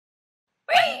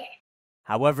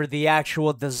However, the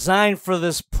actual design for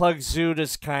this plug suit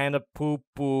is kind of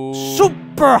poo-poo.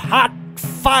 Super hot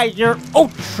fire,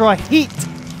 ultra heat.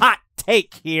 Hot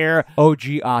take here. OG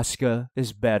Asuka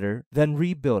is better than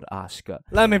Rebuild Asuka.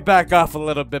 Let me back off a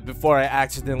little bit before I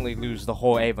accidentally lose the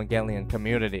whole Evangelion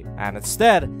community. And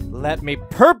instead, let me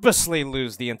purposely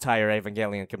lose the entire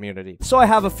Evangelion community. So I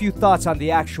have a few thoughts on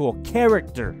the actual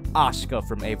character, Asuka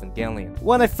from Evangelion.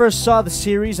 When I first saw the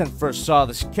series and first saw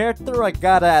this character, I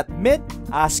gotta admit,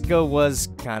 Asuka was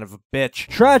kind of a bitch.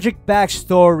 Tragic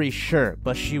backstory, sure,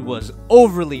 but she was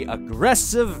overly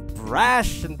aggressive,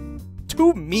 brash, and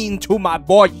too mean to my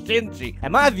boy Shinji.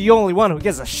 Am I the only one who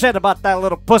gives a shit about that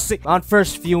little pussy? On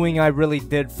first viewing, I really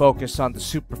did focus on the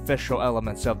superficial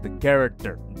elements of the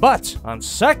character. But on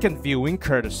second viewing,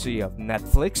 courtesy of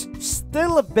Netflix,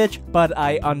 still a bitch, but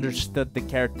I understood the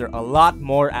character a lot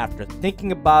more after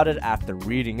thinking about it, after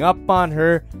reading up on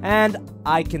her, and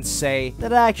I can say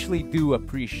that I actually do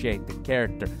appreciate the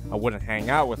character. I wouldn't hang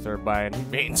out with her by any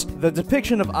means. The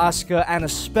depiction of Asuka, and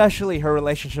especially her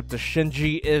relationship to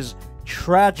Shinji, is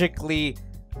tragically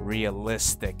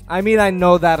realistic. I mean, I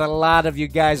know that a lot of you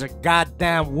guys are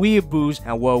goddamn weeaboos,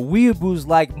 and what weeaboos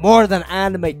like more than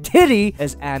anime titty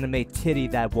is anime titty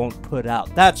that won't put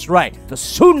out. That's right, the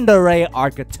tsundere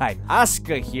archetype.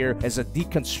 Asuka here is a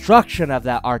deconstruction of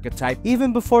that archetype,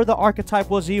 even before the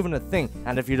archetype was even a thing.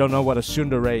 And if you don't know what a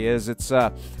tsundere is, it's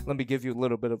let me give you a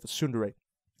little bit of a tsundere.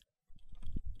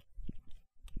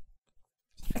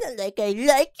 Like I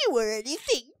like you or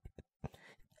anything.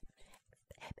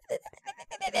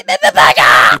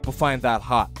 People find that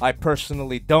hot. I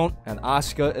personally don't, and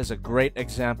Asuka is a great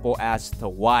example as to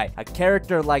why. A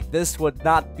character like this would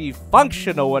not be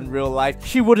functional in real life.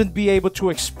 She wouldn't be able to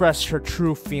express her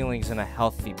true feelings in a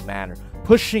healthy manner,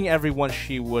 pushing everyone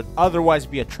she would otherwise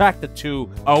be attracted to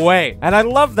away. And I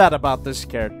love that about this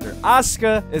character.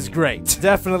 Asuka is great.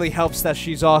 Definitely helps that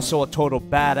she's also a total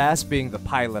badass, being the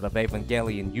pilot of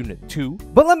Evangelion Unit 2.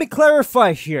 But let me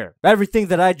clarify here. Everything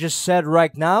that I just said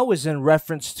right now is in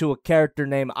reference to a character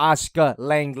named Asuka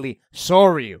Langley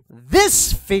Soryu.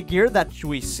 This figure that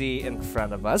we see in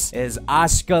front of us is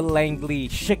Asuka Langley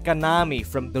Shikinami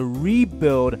from the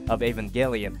Rebuild of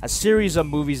Evangelion, a series of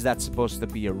movies that's supposed to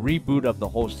be a reboot of the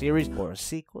whole series, or a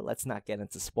sequel. Let's not get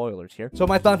into spoilers here. So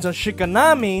my thoughts on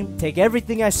Shikinami: take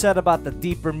everything I said about the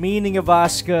deeper meaning of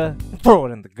Asuka and throw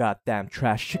it in the goddamn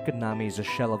trash. Shikinami is a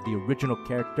shell of the original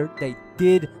character. They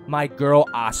did my girl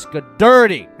Asuka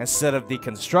dirty. Instead of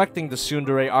deconstructing the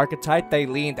tsundere archetype, they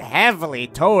leaned heavily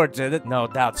towards it, no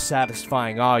doubt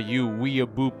satisfying all you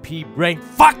weeaboo pea-brain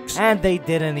fucks. And they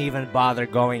didn't even bother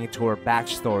going into her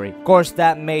backstory. Of course,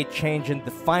 that may change in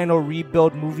the final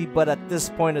Rebuild movie, but at this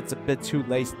point, it's a bit too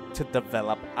late to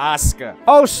develop Asuka.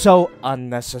 Also,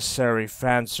 unnecessary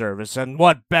fan service, and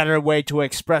what better way to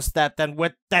express that than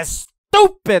with this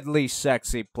stupidly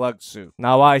sexy plug suit.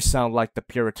 Now I sound like the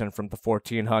Puritan from the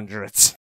 1400s.